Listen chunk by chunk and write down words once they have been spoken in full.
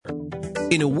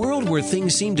In a world where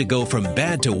things seem to go from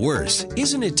bad to worse,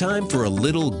 isn't it time for a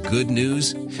little good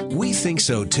news? We think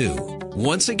so too.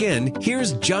 Once again,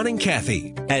 here's John and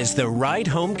Kathy as the ride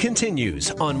home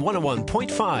continues on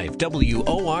 101.5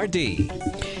 WORD.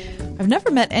 I've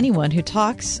never met anyone who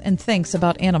talks and thinks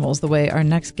about animals the way our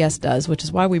next guest does, which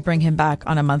is why we bring him back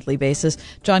on a monthly basis.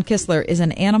 John Kistler is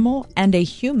an animal and a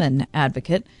human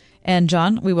advocate. And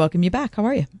John, we welcome you back. How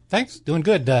are you? Thanks. Doing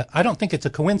good. I don't think it's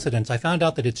a coincidence. I found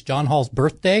out that it's John Hall's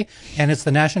birthday, and it's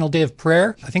the National Day of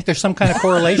Prayer. I think there's some kind of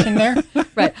correlation there.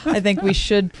 Right. I think we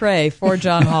should pray for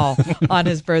John Hall on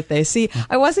his birthday. See,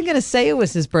 I wasn't going to say it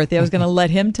was his birthday. I was going to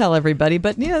let him tell everybody,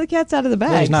 but, the cat's out of the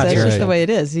bag. Well, That's sure. just the way it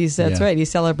is. That's right.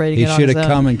 He's celebrating He it on his own. should have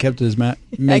come and kept his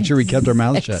make sure we kept our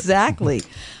mouths shut. Exactly.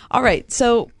 All right.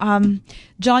 So,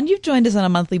 John, you've joined us on a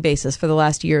monthly basis for the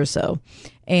last year or so.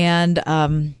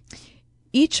 And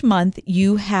each month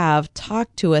you have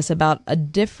talked to us about a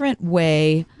different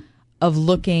way of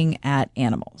looking at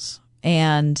animals.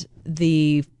 And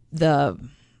your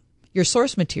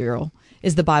source material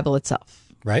is the Bible itself.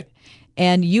 Right.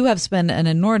 And you have spent an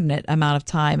inordinate amount of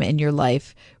time in your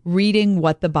life reading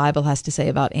what the Bible has to say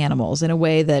about animals in a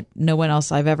way that no one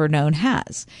else I've ever known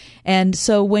has. And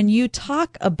so when you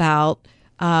talk about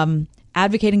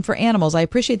advocating for animals, I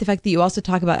appreciate the fact that you also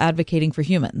talk about advocating for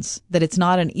humans, that it's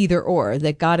not an either or,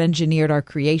 that God engineered our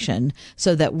creation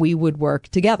so that we would work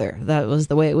together. That was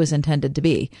the way it was intended to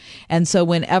be. And so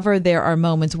whenever there are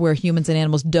moments where humans and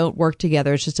animals don't work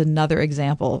together, it's just another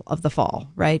example of the fall,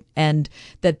 right? And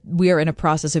that we are in a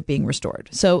process of being restored.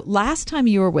 So last time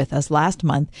you were with us, last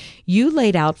month, you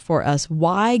laid out for us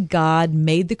why God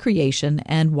made the creation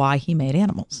and why he made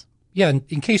animals. Yeah,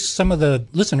 in case some of the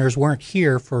listeners weren't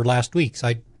here for last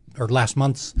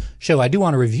month's show, I do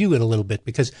want to review it a little bit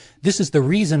because this is the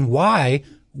reason why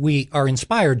we are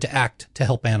inspired to act to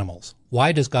help animals.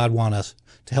 Why does God want us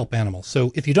to help animals?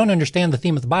 So if you don't understand the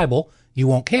theme of the Bible, you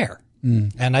won't care.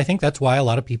 And I think that's why a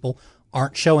lot of people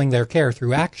aren't showing their care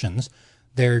through actions.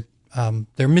 They're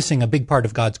missing a big part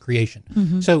of God's creation.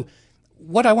 Mm-hmm. So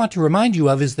what I want to remind you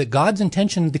of is that God's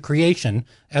intention of the creation,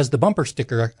 as the bumper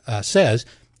sticker says,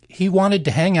 he wanted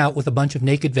to hang out with a bunch of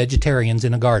naked vegetarians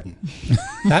in a garden.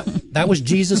 That was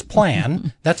Jesus'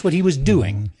 plan. That's what he was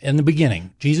doing in the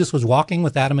beginning. Jesus was walking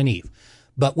with Adam and Eve.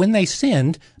 But when they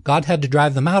sinned, God had to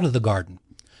drive them out of the garden.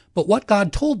 But what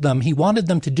God told them he wanted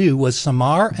them to do was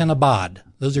samar and abad.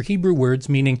 Those are Hebrew words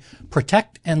meaning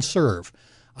protect and serve.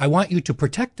 I want you to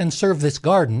protect and serve this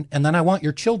garden, and then I want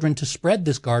your children to spread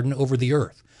this garden over the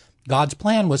earth. God's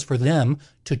plan was for them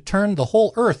to turn the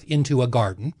whole earth into a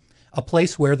garden, a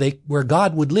place where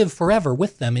God would live forever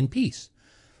with them in peace.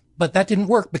 But that didn't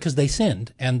work because they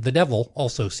sinned, and the devil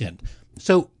also sinned.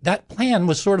 So that plan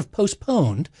was sort of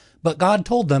postponed, but God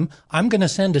told them, I'm going to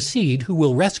send a seed who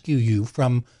will rescue you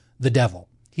from the devil.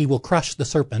 He will crush the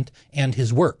serpent and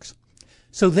his works.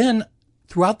 So then,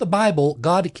 throughout the Bible,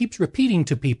 God keeps repeating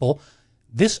to people,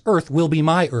 this earth will be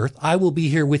my earth. I will be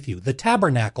here with you. The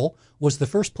tabernacle was the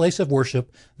first place of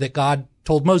worship that God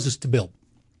told Moses to build.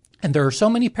 And there are so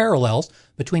many parallels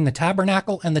between the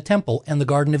tabernacle and the temple and the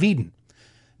Garden of Eden.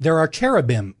 There are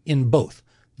cherubim in both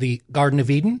the Garden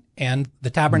of Eden and the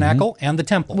tabernacle and the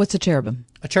temple. What's a cherubim?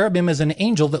 A cherubim is an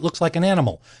angel that looks like an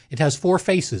animal. It has 4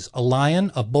 faces, a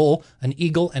lion, a bull, an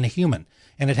eagle, and a human.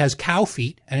 And it has cow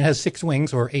feet, and it has 6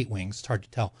 wings or 8 wings. It's hard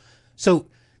to tell. So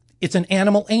it's an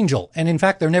animal angel. And in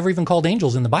fact, they're never even called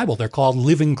angels in the Bible. They're called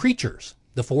living creatures,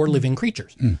 the 4 living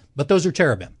creatures. But those are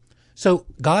cherubim. So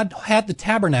God had the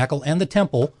tabernacle and the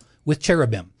temple with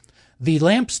cherubim. The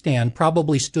lampstand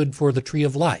probably stood for the tree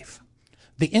of life.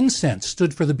 The incense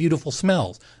stood for the beautiful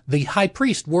smells. The high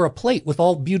priest wore a plate with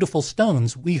all beautiful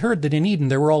stones. We heard that in Eden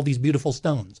there were all these beautiful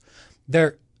stones.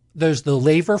 There's the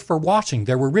laver for washing.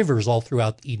 There were rivers all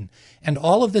throughout Eden. And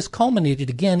all of this culminated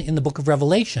again in the book of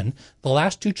Revelation, the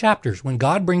last 2 chapters. When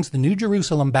God brings the New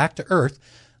Jerusalem back to earth,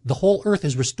 the whole earth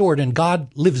is restored and God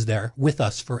lives there with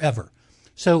us forever.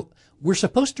 So we're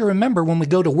supposed to remember when we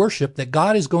go to worship that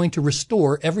God is going to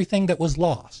restore everything that was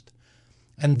lost.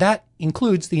 And that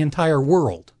includes the entire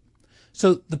world.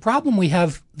 So the problem we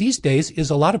have these days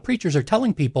is a lot of preachers are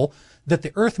telling people that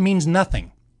the earth means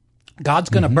nothing.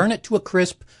 God's going to burn it to a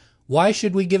crisp. Why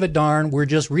should we give a darn? We're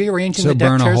just rearranging the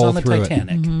deck chairs on the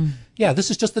Titanic. Yeah,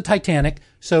 this is just the Titanic,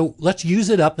 so let's use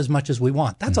it up as much as we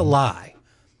want. That's a lie.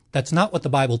 That's not what the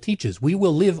Bible teaches. We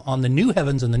will live on the new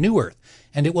heavens and the new earth.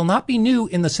 And it will not be new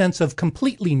in the sense of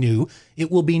completely new. It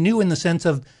will be new in the sense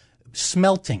of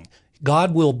smelting.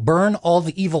 God will burn all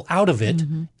the evil out of it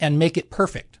and make it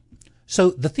perfect. So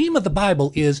the theme of the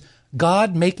Bible is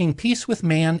God making peace with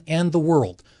man and the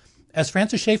world. as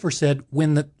Francis Schaeffer said,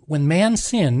 when man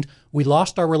sinned, we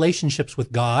lost our relationships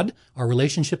with God, our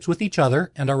relationships with each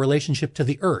other, and our relationship to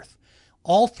the earth.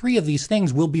 All three of these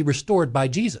things will be restored by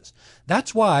Jesus.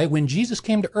 That's why when Jesus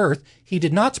came to earth, he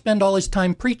did not spend all his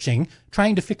time preaching,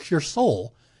 trying to fix your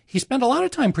soul. He spent a lot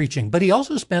of time preaching, but he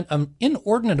also spent an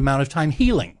inordinate amount of time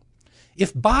healing.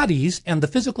 If bodies and the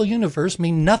physical universe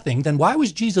mean nothing, then why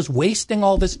was Jesus wasting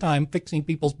all this time fixing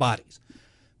people's bodies?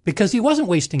 Because he wasn't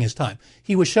wasting his time.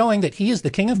 He was showing that he is the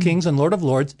King of Kings and Lord of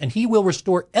Lords, and he will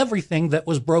restore everything that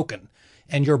was broken.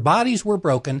 And your bodies were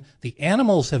broken, the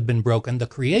animals have been broken, the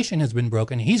creation has been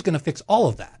broken, and he's going to fix all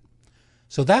of that.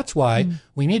 So that's why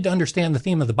we need to understand the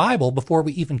theme of the Bible before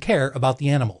we even care about the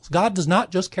animals. God does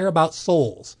not just care about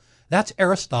souls. That's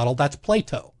Aristotle, that's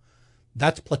Plato.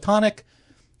 That's Platonic.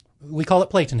 We call it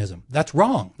Platonism. That's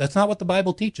wrong. That's not what the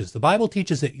Bible teaches. The Bible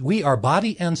teaches that we are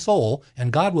body and soul,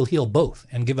 and God will heal both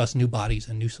and give us new bodies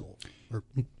and new souls. Or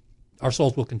our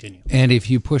souls will continue. And if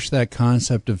you push that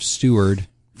concept of steward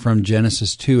from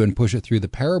Genesis 2 and push it through the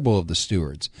parable of the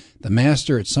stewards, the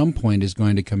master at some point is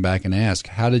going to come back and ask,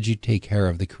 how did you take care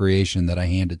of the creation that I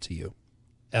handed to you?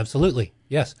 Absolutely,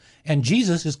 yes. And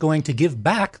Jesus is going to give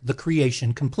back the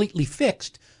creation completely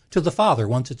fixed to the Father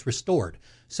once it's restored.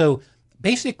 So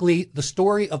basically, the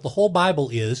story of the whole Bible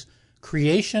is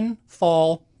creation,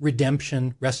 fall,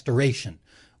 redemption, restoration.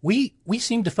 We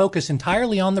seem to focus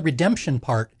entirely on the redemption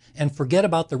part and forget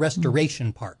about the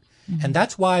restoration part. And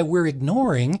that's why we're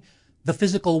ignoring the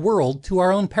physical world to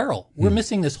our own peril. We're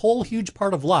missing this whole huge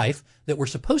part of life that we're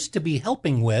supposed to be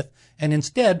helping with, and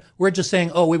instead we're just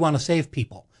saying, oh, we want to save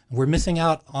people. We're missing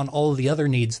out on all of the other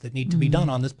needs that need to be done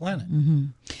on this planet.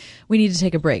 We need to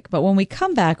take a break, but when we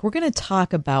come back, we're going to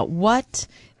talk about what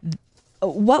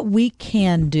we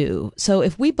can do. So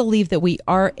if we believe that we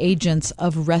are agents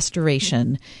of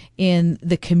restoration in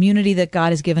the community that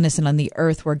God has given us and on the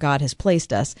earth where God has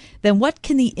placed us, then what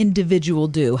can the individual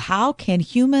do? How can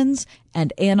humans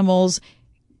and animals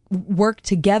work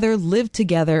together, live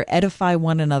together, edify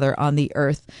one another on the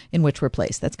earth in which we're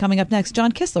placed? That's coming up next.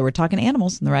 John Kistler, we're talking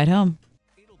animals in the Ride Home.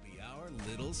 It'll be our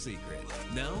little secret.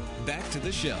 Now, back to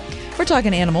the show. We're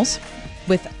talking animals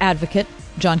with advocate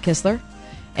John Kistler.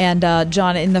 And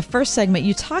John, in the first segment,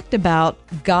 you talked about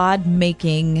God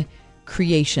making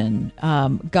creation,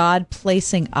 God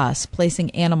placing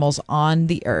animals on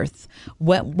the earth.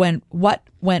 What went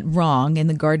wrong in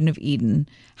the Garden of Eden,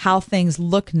 how things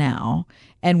look now,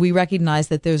 and we recognize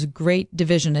that there's great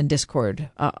division and discord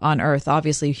on earth,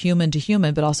 obviously human to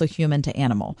human, but also human to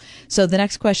animal. So the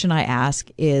next question I ask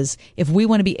is, if we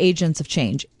want to be agents of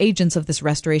change, agents of this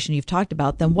restoration you've talked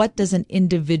about, then what does an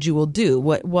individual do?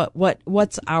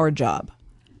 What's our job?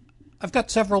 I've got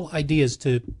several ideas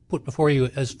to put before you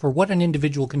as for what an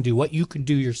individual can do, what you could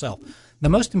do yourself. The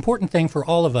most important thing for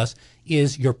all of us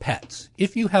is your pets.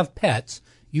 If you have pets,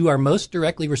 you are most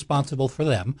directly responsible for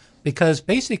them, because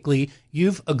basically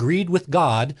you've agreed with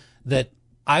God that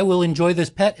I will enjoy this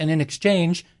pet, and in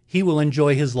exchange, he will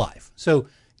enjoy his life. So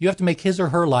you have to make his or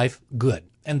her life good.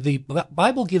 And the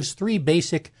Bible gives three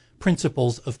basic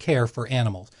principles of care for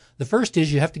animals. The first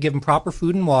is you have to give them proper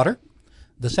food and water.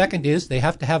 The second is they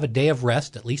have to have a day of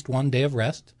rest, at least one day of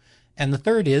rest. And the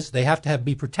third is they have to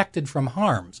be protected from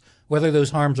harms, whether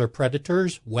those harms are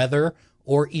predators, weather,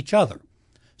 or each other.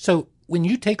 So when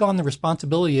you take on the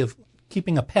responsibility of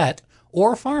keeping a pet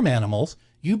or farm animals,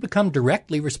 you become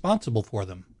directly responsible for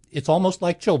them. It's almost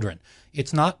like children.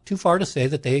 It's not too far to say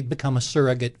that they become a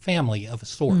surrogate family of a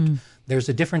sort. There's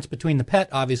a difference between the pet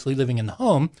obviously living in the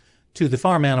home to the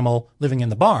farm animal living in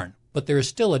the barn, but there is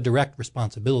still a direct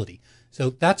responsibility. So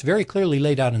that's very clearly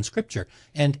laid out in Scripture.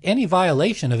 And any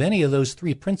violation of any of those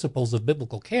three principles of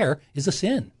biblical care is a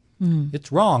sin.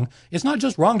 It's wrong. It's not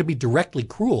just wrong to be directly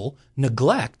cruel.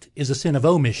 Neglect is a sin of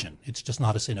omission. It's just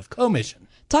not a sin of commission.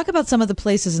 Talk about some of the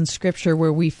places in Scripture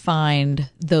where we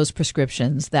find those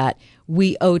prescriptions that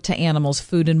we owe to animals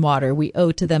food and water, we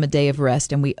owe to them a day of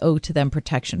rest, and we owe to them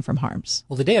protection from harms.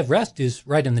 Well, the day of rest is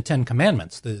right in the Ten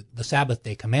Commandments, the Sabbath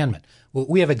day commandment. Well,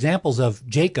 we have examples of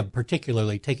Jacob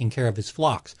particularly taking care of his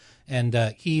flocks, and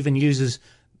he even uses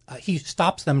he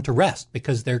stops them to rest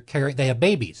because they have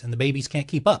babies, and the babies can't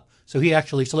keep up. So he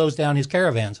actually slows down his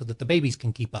caravan so that the babies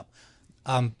can keep up.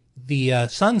 The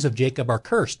sons of Jacob are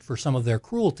cursed for some of their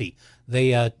cruelty.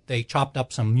 They chopped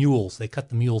up some mules. They cut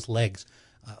the mules' legs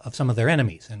of some of their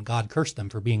enemies, and God cursed them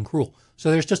for being cruel.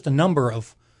 So there's just a number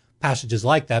of passages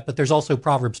like that, but there's also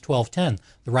Proverbs 12:10.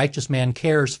 The righteous man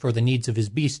cares for the needs of his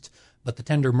beasts, but the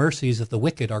tender mercies of the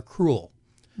wicked are cruel.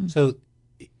 So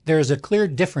there is a clear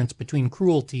difference between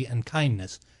cruelty and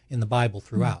kindness in the Bible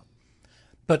throughout.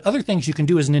 But other things you can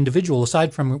do as an individual,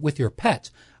 aside from with your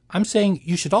pets, I'm saying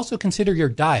you should also consider your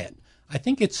diet. I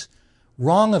think it's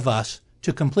wrong of us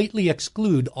to completely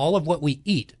exclude all of what we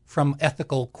eat from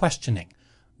ethical questioning.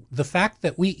 The fact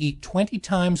that we eat 20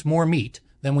 times more meat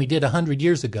than we did 100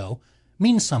 years ago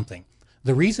means something.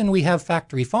 The reason we have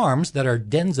factory farms that are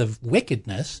dens of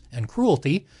wickedness and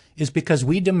cruelty is because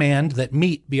we demand that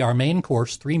meat be our main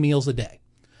course 3 meals a day.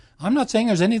 I'm not saying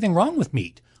there's anything wrong with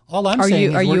meat. All I'm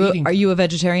saying is we're eating... Are you a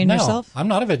vegetarian yourself? No, I'm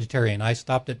not a vegetarian. I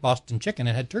stopped at Boston Chicken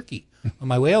and had turkey on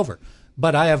my way over.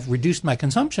 But I have reduced my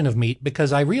consumption of meat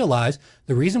because I realize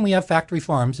the reason we have factory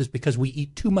farms is because we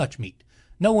eat too much meat.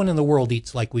 No one in the world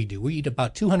eats like we do. We eat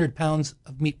about 200 pounds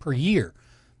of meat per year.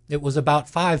 It was about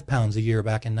 5 pounds a year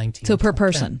back in 1910. So per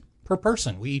person? Per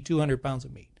person. We eat 200 pounds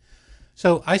of meat.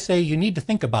 So I say you need to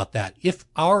think about that. If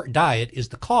our diet is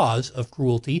the cause of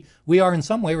cruelty, we are in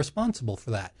some way responsible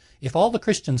for that. If all the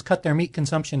Christians cut their meat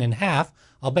consumption in half,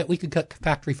 I'll bet we could cut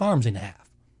factory farms in half.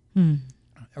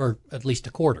 Or at least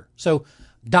a quarter. So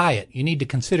diet, you need to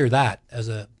consider that as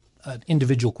an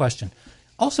individual question.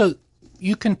 Also,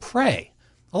 you can pray.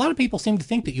 A lot of people seem to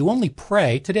think that you only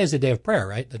pray. Today is a day of prayer,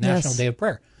 right? The National Day of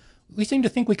Prayer. We seem to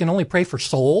think we can only pray for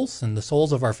souls and the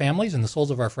souls of our families and the souls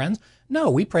of our friends. No,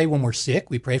 we pray when we're sick.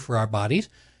 We pray for our bodies.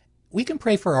 We can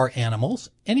pray for our animals.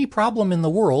 Any problem in the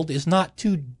world is not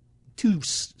too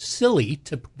silly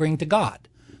to bring to God.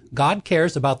 God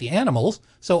cares about the animals,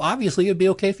 so obviously it would be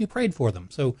okay if you prayed for them.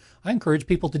 So I encourage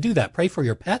people to do that. Pray for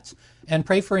your pets and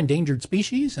pray for endangered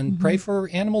species and pray for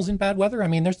animals in bad weather. I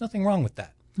mean, there's nothing wrong with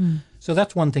that. So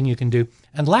that's one thing you can do.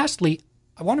 And lastly,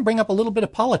 I want to bring up a little bit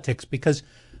of politics because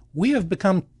we have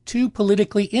become too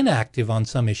politically inactive on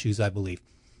some issues, I believe.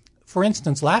 For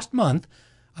instance, last month,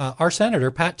 our Senator,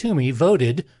 Pat Toomey,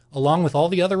 voted, along with all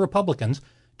the other Republicans,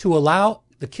 to allow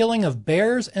the killing of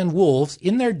bears and wolves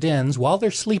in their dens while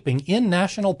they're sleeping in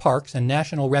national parks and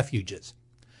national refuges.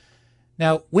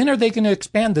 Now, when are they going to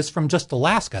expand this from just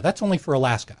Alaska? That's only for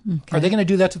Alaska. Okay. Are they going to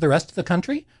do that to the rest of the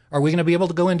country? Are we going to be able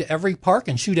to go into every park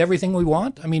and shoot everything we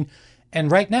want? I mean,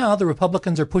 and right now the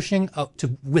Republicans are pushing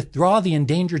to withdraw the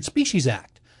Endangered Species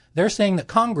Act. They're saying that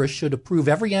Congress should approve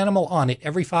every animal on it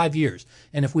every 5 years.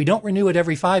 And if we don't renew it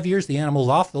every 5 years, the animal's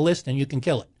off the list and you can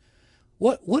kill it.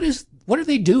 What are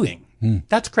they doing?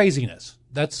 That's craziness.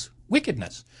 That's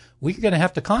wickedness. We're going to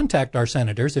have to contact our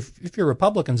senators, if you're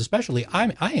Republicans especially.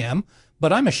 I am,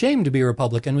 but I'm ashamed to be a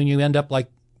Republican when you end up like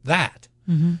that.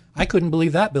 I couldn't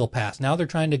believe that bill passed. Now they're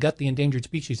trying to gut the Endangered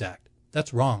Species Act.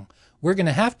 That's wrong. We're going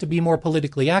to have to be more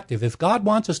politically active. If God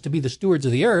wants us to be the stewards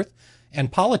of the earth,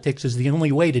 and politics is the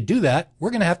only way to do that,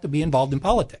 we're going to have to be involved in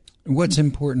politics. What's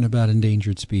important about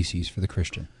endangered species for the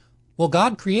Christian? Well,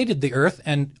 God created the earth,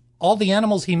 and all the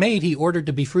animals he made, he ordered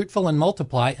to be fruitful and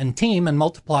multiply and teem and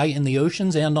multiply in the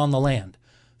oceans and on the land.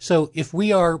 So if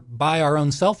we are, by our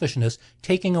own selfishness,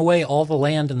 taking away all the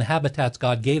land and the habitats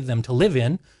God gave them to live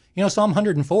in, you know, Psalm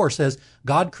 104 says,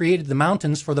 God created the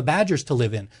mountains for the badgers to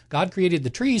live in. God created the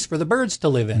trees for the birds to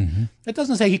live in. It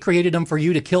doesn't say he created them for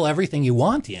you to kill everything you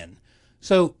want in.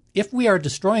 So if we are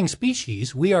destroying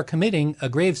species, we are committing a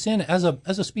grave sin as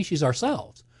a species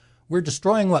ourselves. We're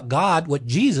destroying what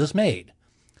Jesus made.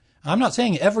 I'm not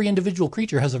saying every individual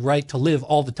creature has a right to live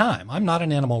all the time. I'm not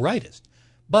an animal rightist.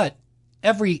 But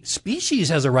every species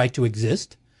has a right to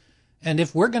exist. And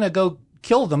if we're going to go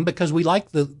kill them because we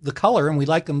like the color and we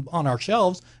like them on our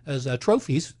shelves as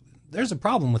trophies, there's a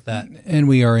problem with that. And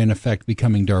we are, in effect,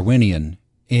 becoming Darwinian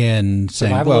in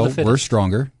saying, well, we're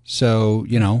stronger. So,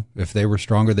 you know, if they were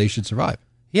stronger, they should survive.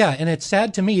 Yeah, and it's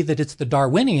sad to me that it's the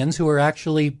Darwinians who are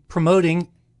actually promoting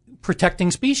protecting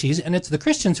species, and it's the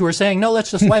Christians who are saying, no, let's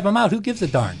just wipe them out. Who gives a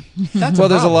darn? There's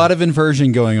a lot of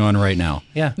inversion going on right now.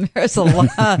 Yeah. There's a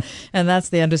lot, and that's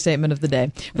the understatement of the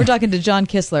day. We're talking to John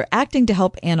Kistler, Acting to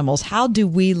Help Animals. How do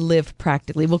we live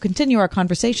practically? We'll continue our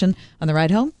conversation on the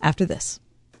ride home after this.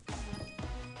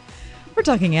 We're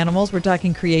talking animals, we're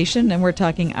talking creation, and we're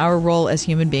talking our role as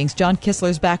human beings. John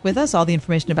Kistler's back with us. All the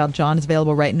information about John is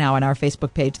available right now on our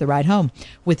Facebook page, The Ride Home,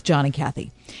 with John and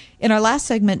Kathy. In our last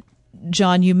segment,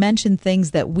 John, you mentioned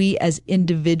things that we as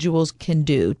individuals can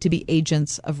do to be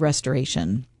agents of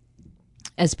restoration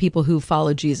as people who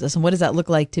follow Jesus. And what does that look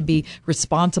like to be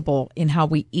responsible in how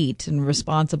we eat and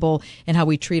responsible in how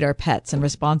we treat our pets and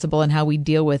responsible in how we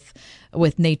deal with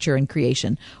nature and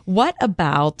creation? What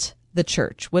about the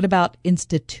church? What about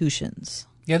institutions?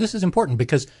 Yeah, this is important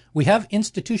because we have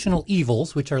institutional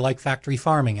evils, which are like factory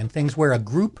farming and things where a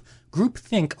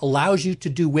groupthink allows you to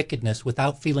do wickedness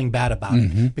without feeling bad about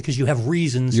it because you have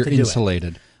reasons to do it. You're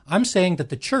insulated. I'm saying that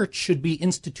the church should be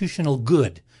institutional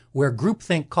good, where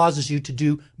groupthink causes you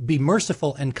to be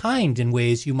merciful and kind in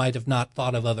ways you might have not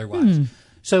thought of otherwise.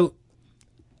 So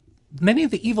many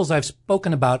of the evils I've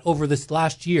spoken about over this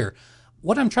last year,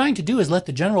 what I'm trying to do is let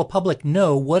the general public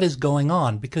know what is going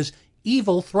on, because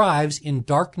evil thrives in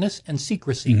darkness and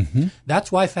secrecy.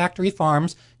 That's why factory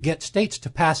farms get states to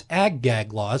pass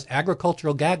ag-gag laws,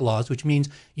 agricultural gag laws, which means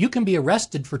you can be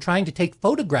arrested for trying to take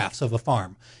photographs of a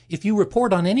farm. If you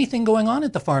report on anything going on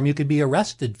at the farm, you could be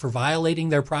arrested for violating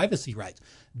their privacy rights.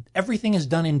 Everything is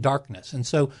done in darkness. And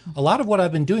so a lot of what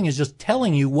I've been doing is just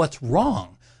telling you what's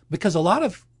wrong, because a lot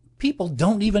of people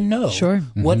don't even know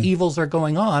what evils are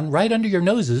going on right under your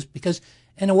noses, because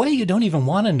in a way, you don't even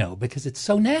want to know because it's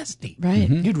so nasty. Right.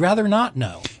 You'd rather not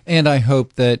know. And I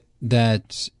hope that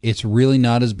it's really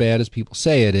not as bad as people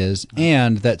say it is,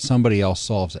 and that somebody else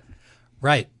solves it.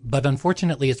 Right. But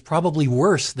unfortunately, it's probably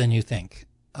worse than you think.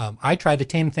 I try to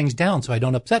tame things down so I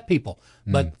don't upset people,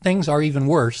 but things are even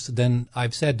worse than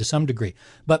I've said to some degree.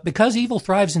 But because evil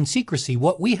thrives in secrecy,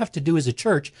 what we have to do as a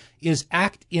church is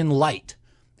act in light.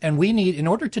 And we need, in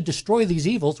order to destroy these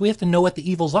evils, we have to know what the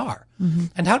evils are.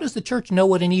 And how does the church know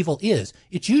what an evil is?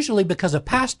 It's usually because a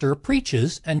pastor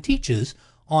preaches and teaches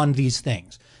on these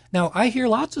things. Now, I hear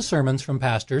lots of sermons from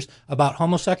pastors about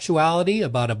homosexuality,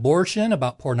 about abortion,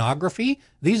 about pornography.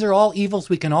 These are all evils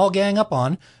we can all gang up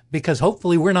on because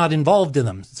hopefully we're not involved in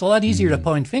them. It's a lot easier to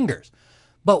point fingers.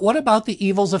 But what about the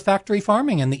evils of factory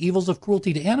farming and the evils of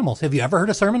cruelty to animals? Have you ever heard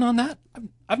a sermon on that?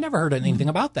 I've never heard anything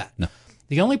about that. No.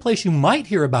 The only place you might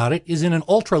hear about it is in an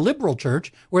ultra-liberal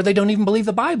church where they don't even believe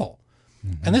the Bible.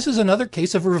 And this is another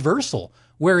case of reversal,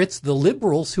 where it's the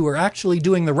liberals who are actually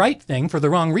doing the right thing for the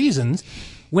wrong reasons,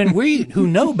 when we who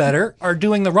know better are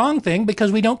doing the wrong thing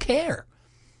because we don't care.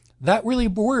 That really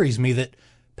worries me, that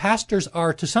pastors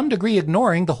are to some degree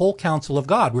ignoring the whole counsel of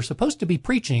God. We're supposed to be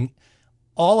preaching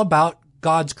all about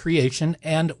God's creation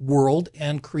and world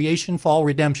and creation, fall,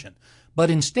 redemption. But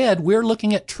instead, we're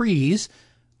looking at trees,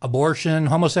 abortion,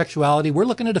 homosexuality. We're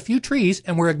looking at a few trees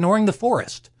and we're ignoring the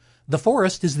forest. The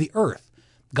forest is the earth.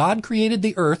 God created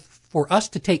the earth for us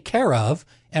to take care of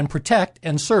and protect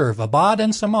and serve, abad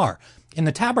and samar. In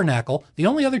the tabernacle, the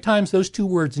only other times those two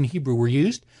words in Hebrew were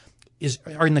used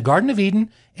are in the Garden of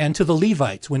Eden and to the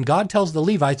Levites. When God tells the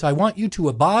Levites, I want you to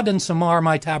abad and samar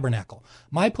my tabernacle.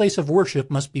 My place of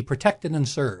worship must be protected and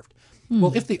served.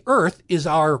 Well, if the earth is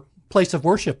our place of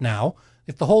worship now,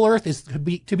 if the whole earth is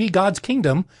to be God's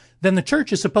kingdom, then the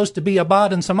church is supposed to be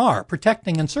abad and samar,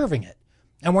 protecting and serving it.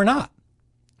 And we're not.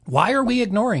 Why are we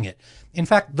ignoring it? In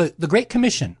fact, the Great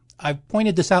Commission, I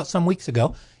pointed this out some weeks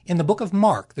ago, in the book of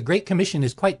Mark, the Great Commission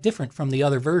is quite different from the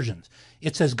other versions.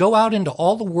 It says, go out into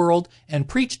all the world and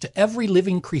preach to every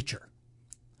living creature.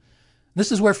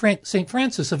 This is where St.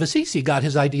 Francis of Assisi got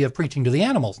his idea of preaching to the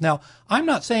animals. Now, I'm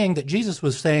not saying that Jesus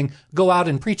was saying, go out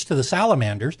and preach to the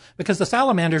salamanders, because the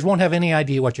salamanders won't have any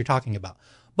idea what you're talking about.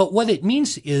 But what it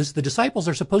means is the disciples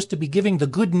are supposed to be giving the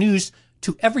good news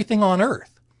to everything on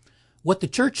earth. What the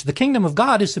church, the kingdom of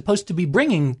God, is supposed to be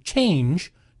bringing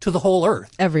change to the whole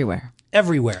earth. Everywhere.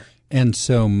 Everywhere. And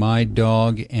so my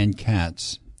dog and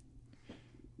cats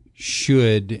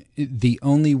the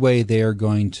only way they are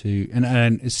going to,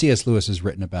 and C.S. Lewis has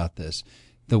written about this,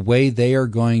 the way they are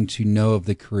going to know of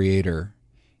the Creator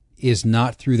is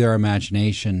not through their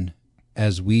imagination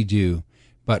as we do,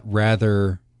 but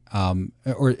rather,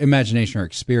 or imagination or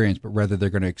experience, but rather they're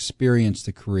going to experience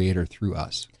the Creator through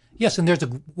us. Yes, and there's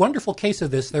a wonderful case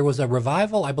of this. There was a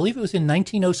revival, I believe it was in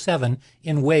 1907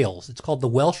 in Wales. It's called the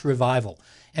Welsh Revival.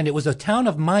 And it was a town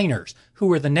of miners who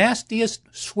were the nastiest,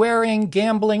 swearing,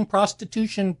 gambling,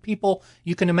 prostitution people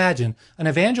you can imagine. An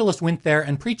evangelist went there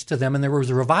and preached to them, and there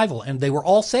was a revival, and they were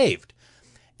all saved.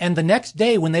 And the next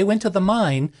day, when they went to the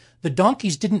mine, the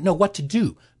donkeys didn't know what to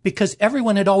do because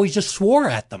everyone had always just swore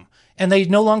at them. And they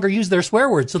no longer used their swear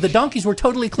words. So the donkeys were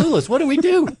totally clueless. What do we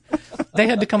do? They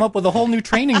had to come up with a whole new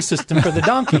training system for the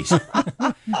donkeys.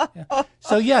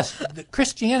 So yes,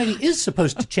 Christianity is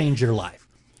supposed to change your life.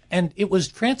 And it was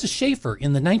Francis Schaeffer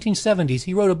in the 1970s.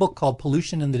 He wrote a book called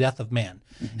Pollution and the Death of Man.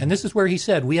 And this is where he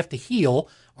said we have to heal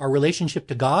our relationship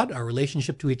to God, our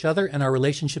relationship to each other, and our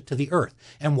relationship to the earth.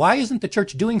 And why isn't the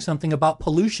church doing something about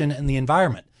pollution and the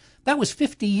environment? That was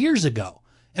 50 years ago.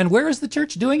 And where is the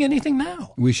church doing anything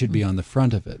now? We should be on the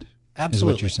front of it. Absolutely.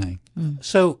 Is what you're saying.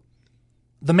 So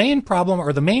the main problem,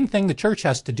 or the main thing the church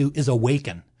has to do, is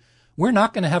awaken. We're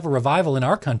not going to have a revival in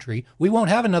our country. We won't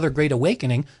have another great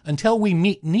awakening until we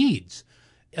meet needs.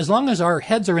 As long as our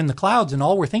heads are in the clouds and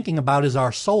all we're thinking about is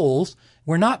our souls,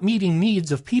 we're not meeting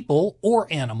needs of people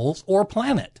or animals or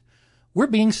planet. We're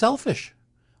being selfish.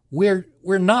 We're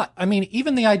not. I mean,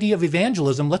 even the idea of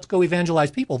evangelism, let's go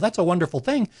evangelize people, that's a wonderful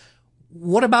thing.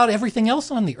 What about everything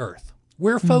else on the earth?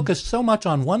 We're focused so much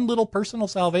on one little personal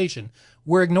salvation,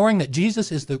 we're ignoring that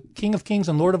Jesus is the King of Kings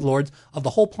and Lord of Lords of the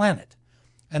whole planet.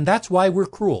 And that's why we're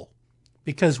cruel,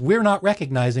 because we're not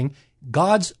recognizing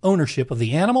God's ownership of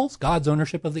the animals, God's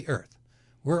ownership of the earth.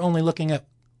 We're only looking at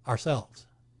ourselves.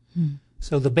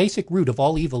 So the basic root of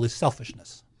all evil is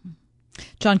selfishness.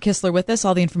 John Kistler with us.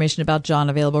 All the information about John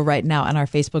available right now on our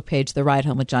Facebook page, The Ride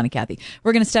Home with John and Kathy.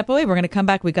 We're going to step away. We're going to come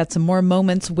back. We've got some more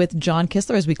moments with John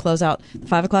Kistler as we close out the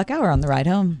 5 o'clock hour on The Ride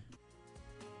Home.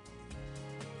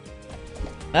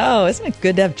 Oh, isn't it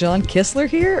good to have John Kistler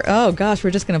here? Oh, gosh,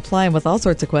 we're just going to ply him with all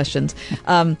sorts of questions.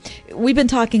 We've been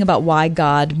talking about why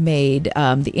God made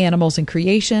the animals in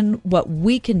creation, what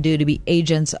we can do to be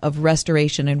agents of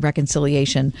restoration and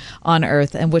reconciliation on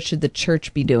earth, and what should the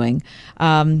church be doing.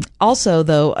 Also,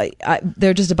 though,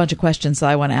 there are just a bunch of questions that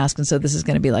I want to ask, and so this is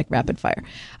going to be like rapid fire.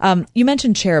 You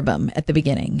mentioned cherubim at the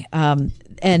beginning.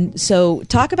 And so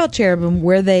talk about cherubim,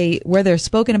 where they're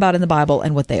spoken about in the Bible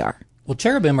and what they are. Well,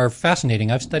 cherubim are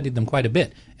fascinating. I've studied them quite a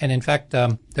bit. And in fact,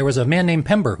 there was a man named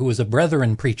Pember who was a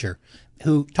Brethren preacher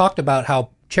who talked about how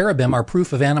cherubim are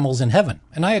proof of animals in heaven.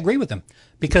 And I agree with him,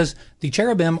 because the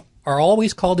cherubim are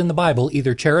always called in the Bible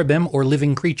either cherubim or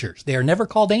living creatures. They are never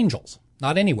called angels,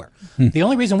 not anywhere. The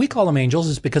only reason we call them angels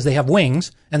is because they have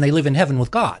wings and they live in heaven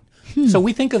with God. So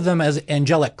we think of them as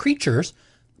angelic creatures,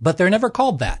 but they're never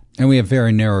called that. And we have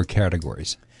very narrow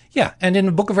categories. Yeah, and in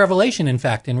the book of Revelation, in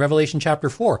fact, in Revelation chapter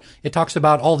 4, it talks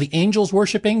about all the angels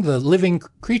worshiping, the living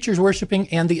creatures worshiping,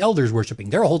 and the elders worshiping.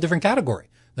 They're a whole different category.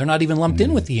 They're not even lumped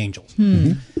in with the angels.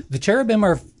 The cherubim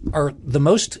are the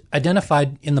most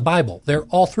identified in the Bible. They're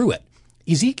all through it.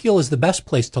 Ezekiel is the best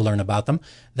place to learn about them.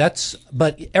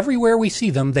 But everywhere we see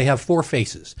them, they have 4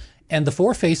 faces. And the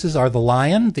 4 faces are the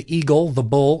lion, the eagle, the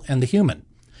bull, and the human.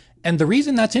 And the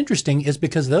reason that's interesting is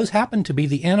because those happen to be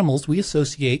the animals we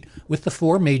associate with the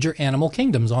 4 major animal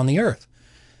kingdoms on the earth.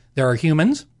 There are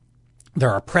humans, there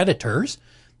are predators,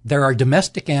 there are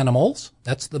domestic animals,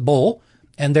 that's the bull,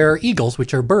 and there are eagles,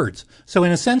 which are birds. So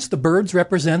in a sense, the birds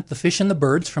represent the fish and the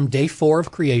birds from day 4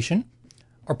 of creation,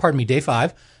 day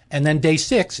 5, and then day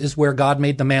 6 is where God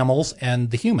made the mammals and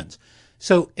the humans.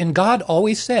 So, and God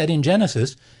always said in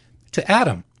Genesis to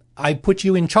Adam, I put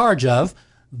you in charge of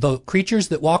the creatures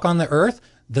that walk on the earth,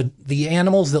 the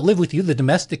animals that live with you, the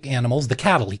domestic animals, the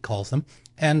cattle, he calls them,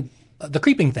 and the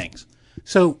creeping things.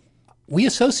 So we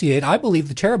associate, I believe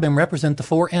the cherubim represent the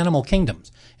 4 animal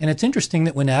kingdoms. And it's interesting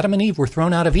that when Adam and Eve were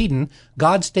thrown out of Eden,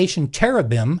 God stationed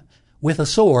cherubim with a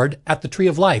sword at the tree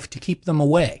of life to keep them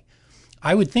away.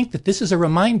 I would think that this is a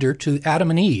reminder to Adam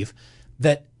and Eve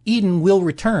that Eden will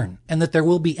return and that there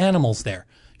will be animals there.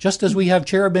 Just as we have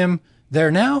cherubim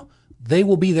there now, they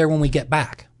will be there when we get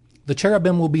back. The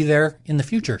cherubim will be there in the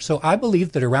future. So I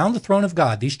believe that around the throne of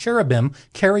God, these cherubim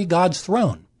carry God's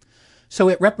throne. So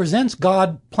it represents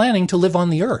God planning to live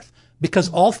on the earth, because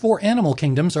all 4 animal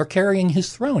kingdoms are carrying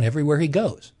his throne everywhere he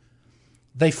goes.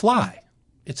 They fly.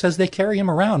 It says they carry him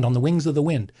around on the wings of the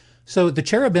wind. So the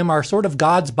cherubim are sort of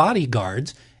God's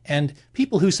bodyguards, and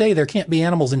people who say there can't be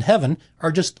animals in heaven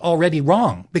are just already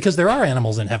wrong, because there are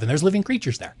animals in heaven. There's living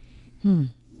creatures there.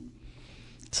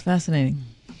 It's fascinating.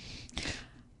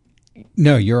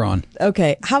 No, you're on.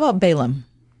 Okay. How about Balaam?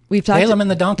 We've talked Balaam and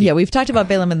the donkey. Yeah, we've talked about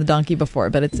Balaam and the donkey before,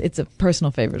 but it's a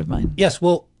personal favorite of mine. Yes,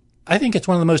 well, I think it's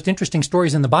one of the most interesting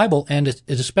stories in the Bible, and it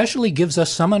especially gives us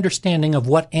some understanding of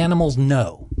what animals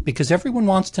know, because everyone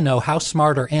wants to know how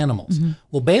smart are animals.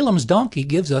 Well, Balaam's donkey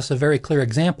gives us a very clear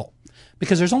example,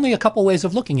 because there's only a couple ways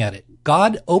of looking at it.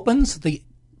 God opens the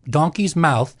donkey's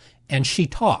mouth and she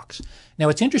talks. Now,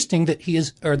 it's interesting that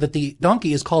that the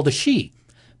donkey is called a she,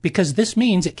 because this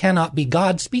means it cannot be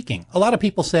God speaking. A lot of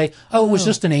people say, it was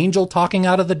just an angel talking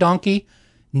out of the donkey.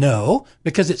 No,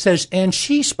 because it says, and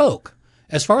she spoke.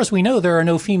 As far as we know, there are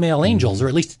no female angels, or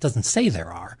at least it doesn't say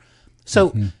there are.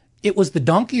 So it was the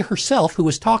donkey herself who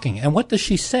was talking. And what does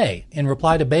she say in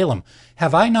reply to Balaam?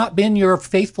 Have I not been your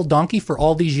faithful donkey for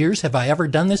all these years? Have I ever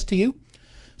done this to you?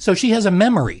 So she has a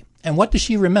memory. And what does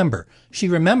she remember? She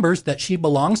remembers that she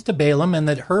belongs to Balaam and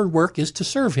that her work is to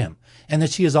serve him, and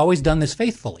that she has always done this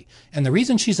faithfully. And the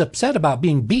reason she's upset about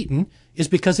being beaten is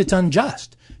because it's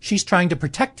unjust. She's trying to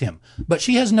protect him, but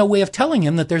she has no way of telling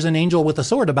him that there's an angel with a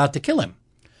sword about to kill him.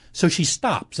 So she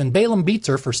stops, and Balaam beats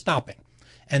her for stopping.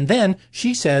 And then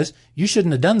she says, you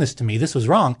shouldn't have done this to me. This was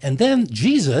wrong. And then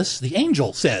Jesus, the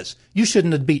angel, says, you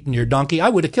shouldn't have beaten your donkey. I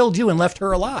would have killed you and left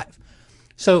her alive.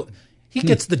 So he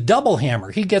gets the double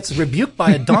hammer. He gets rebuked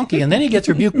by a donkey, and then he gets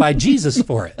rebuked by Jesus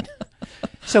for it.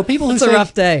 So people who say, it's a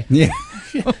rough day. Yeah.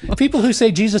 People who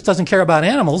say Jesus doesn't care about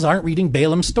animals aren't reading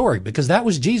Balaam's story, because that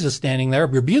was Jesus standing there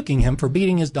rebuking him for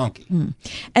beating his donkey.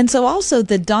 And so also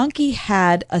the donkey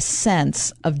had a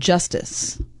sense of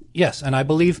justice. Yes, and I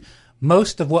believe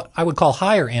most of what I would call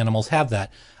higher animals have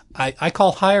that. I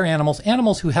call higher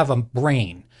animals who have a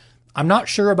brain. I'm not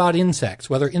sure about insects,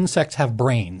 whether insects have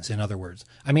brains, in other words.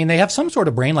 I mean, they have some sort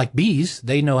of brain, like bees.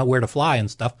 They know where to fly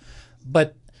and stuff.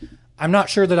 But I'm not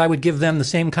sure that I would give them the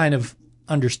same kind of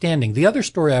understanding. The other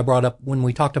story I brought up when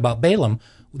we talked about Balaam,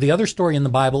 the other story in the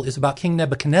Bible is about King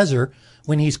Nebuchadnezzar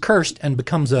when he's cursed and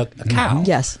becomes a cow.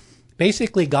 Yes.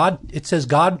 Basically, it says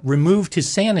God removed his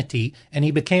sanity and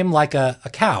he became like a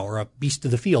cow or a beast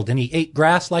of the field, and he ate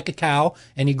grass like a cow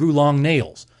and he grew long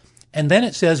nails. And then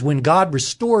it says when God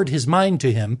restored his mind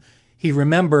to him, he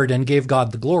remembered and gave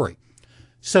God the glory.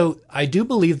 So I do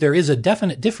believe there is a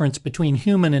definite difference between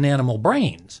human and animal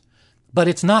brains, but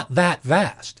it's not that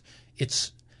vast.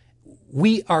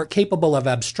 We are capable of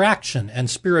abstraction and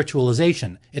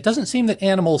spiritualization. It doesn't seem that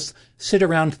animals sit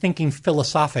around thinking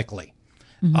philosophically.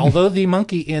 Although the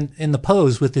monkey in the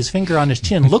pose with his finger on his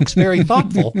chin looks very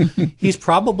thoughtful, he's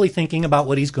probably thinking about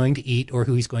what he's going to eat or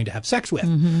who he's going to have sex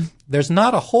with. There's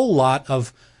not a whole lot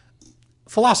of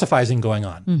philosophizing going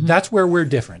on. That's where we're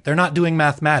different. They're not doing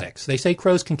mathematics. They say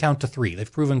crows can count to 3.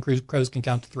 They've proven crows can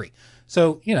count to 3.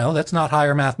 So, that's not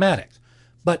higher mathematics.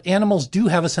 But animals do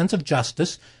have a sense of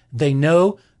justice. They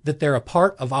know that they're a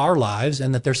part of our lives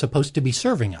and that they're supposed to be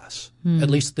serving us, at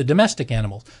least the domestic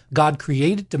animals. God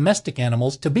created domestic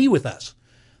animals to be with us.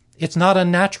 It's not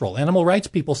unnatural. Animal rights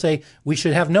people say we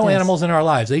should have no animals in our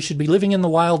lives. They should be living in the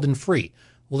wild and free.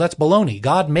 Well, that's baloney.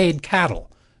 God made cattle.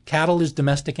 Cattle is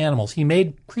domestic animals. He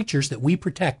made creatures that we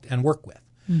protect and work with.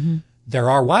 There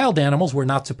are wild animals we're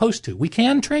not supposed to. We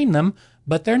can train them,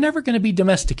 but they're never going to be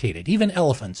domesticated. Even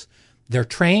elephants. They're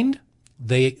trained.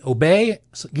 They obey,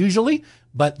 usually,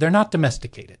 but they're not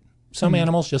domesticated. Some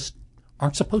animals just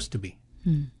aren't supposed to be.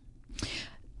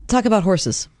 Talk about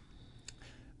horses.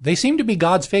 They seem to be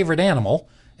God's favorite animal,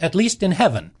 at least in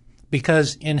heaven,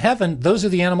 because in heaven, those are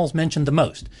the animals mentioned the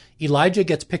most. Elijah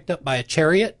gets picked up by a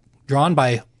chariot drawn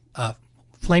by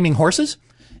flaming horses,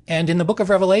 and in the book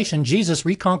of Revelation, Jesus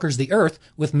reconquers the earth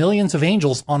with millions of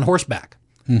angels on horseback.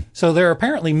 So there are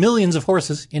apparently millions of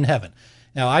horses in heaven.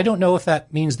 Now, I don't know if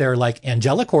that means they're like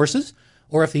angelic horses,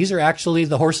 or if these are actually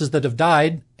the horses that have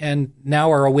died and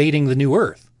now are awaiting the new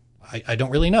earth. I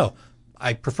don't really know.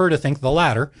 I prefer to think the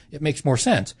latter. It makes more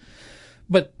sense.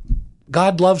 But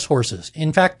God loves horses.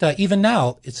 In fact, even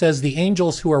now, it says the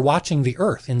angels who are watching the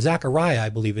earth, in Zechariah, I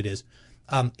believe it is,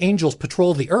 angels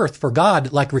patrol the earth for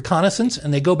God like reconnaissance,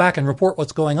 and they go back and report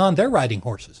what's going on. They're riding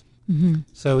horses.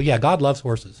 So, yeah, God loves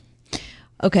horses.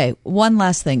 Okay, one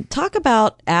last thing. Talk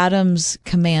about Adam's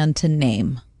command to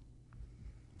name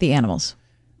the animals.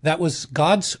 That was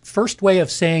God's first way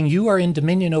of saying, you are in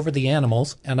dominion over the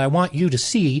animals, and I want you to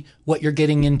see what you're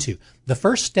getting into. The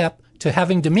first step to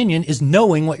having dominion is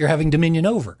knowing what you're having dominion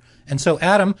over. And so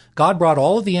God brought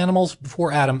all of the animals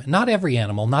before Adam, not every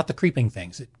animal, not the creeping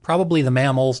things, probably the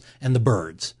mammals and the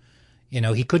birds.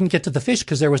 He couldn't get to the fish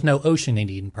because there was no ocean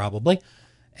in Eden, probably.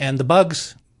 And the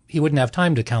bugs, he wouldn't have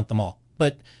time to count them all.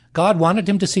 But God wanted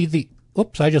him to see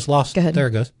I just lost. Go ahead. There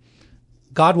it goes.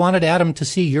 God wanted Adam to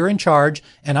see you're in charge,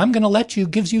 and I'm going to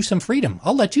gives you some freedom.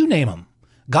 I'll let you name them.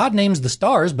 God names the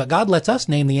stars, but God lets us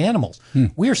name the animals.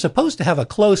 We are supposed to have a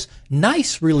close,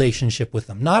 nice relationship with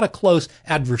them, not a close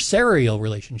adversarial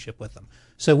relationship with them.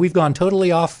 So we've gone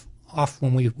totally off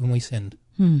when we sinned.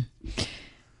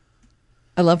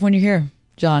 I love when you're here,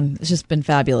 John. It's just been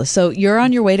fabulous. So you're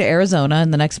on your way to Arizona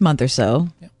in the next month or so.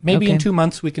 Maybe in 2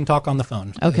 months we can talk on the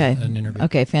phone. Okay. An interview.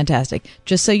 Okay, fantastic.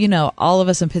 Just so you know, all of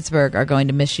us in Pittsburgh are going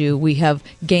to miss you. We have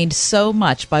gained so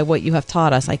much by what you have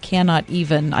taught us. I cannot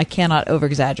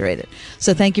over-exaggerate it.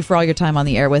 So thank you for all your time on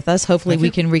the air with us. Hopefully we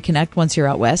can reconnect once you're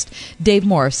out west. Dave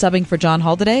Moore, subbing for John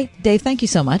Hall today. Dave, thank you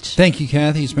so much. Thank you,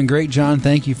 Kathy. It's been great, John.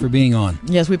 Thank you for being on.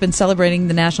 Yes, we've been celebrating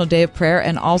the National Day of Prayer,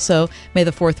 and also May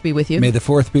the 4th be with you. May the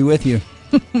 4th be with you.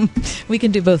 We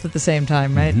can do both at the same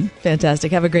time, right?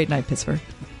 Fantastic. Have a great night, Pittsburgh.